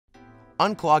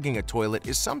Unclogging a toilet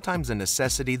is sometimes a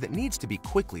necessity that needs to be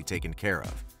quickly taken care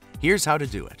of. Here's how to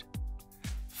do it.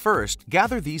 First,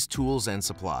 gather these tools and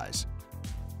supplies.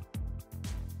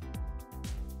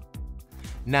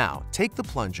 Now, take the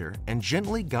plunger and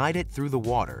gently guide it through the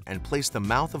water and place the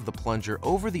mouth of the plunger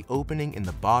over the opening in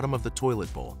the bottom of the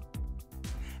toilet bowl.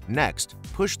 Next,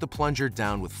 push the plunger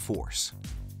down with force.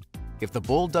 If the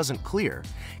bowl doesn't clear,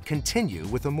 continue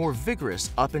with a more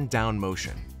vigorous up and down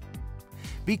motion.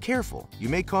 Be careful, you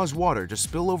may cause water to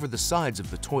spill over the sides of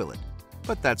the toilet,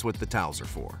 but that's what the towels are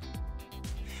for.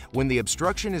 When the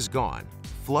obstruction is gone,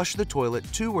 flush the toilet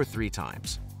 2 or 3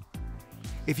 times.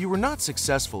 If you were not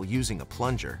successful using a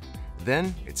plunger,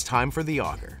 then it's time for the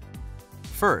auger.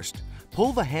 First,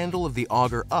 pull the handle of the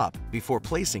auger up before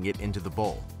placing it into the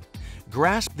bowl.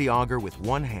 Grasp the auger with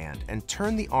one hand and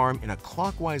turn the arm in a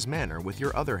clockwise manner with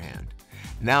your other hand.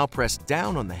 Now press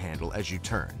down on the handle as you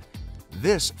turn.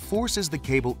 This forces the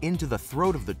cable into the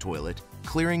throat of the toilet,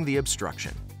 clearing the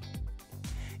obstruction.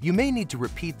 You may need to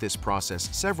repeat this process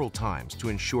several times to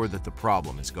ensure that the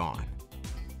problem is gone.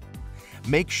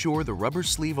 Make sure the rubber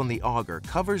sleeve on the auger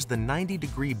covers the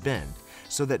 90-degree bend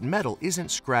so that metal isn't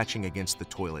scratching against the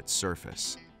toilet's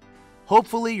surface.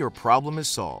 Hopefully your problem is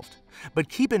solved, but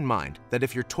keep in mind that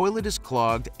if your toilet is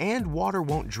clogged and water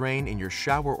won't drain in your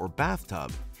shower or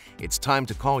bathtub, it's time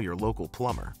to call your local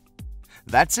plumber.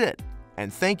 That's it,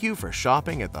 and thank you for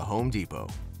shopping at the Home Depot.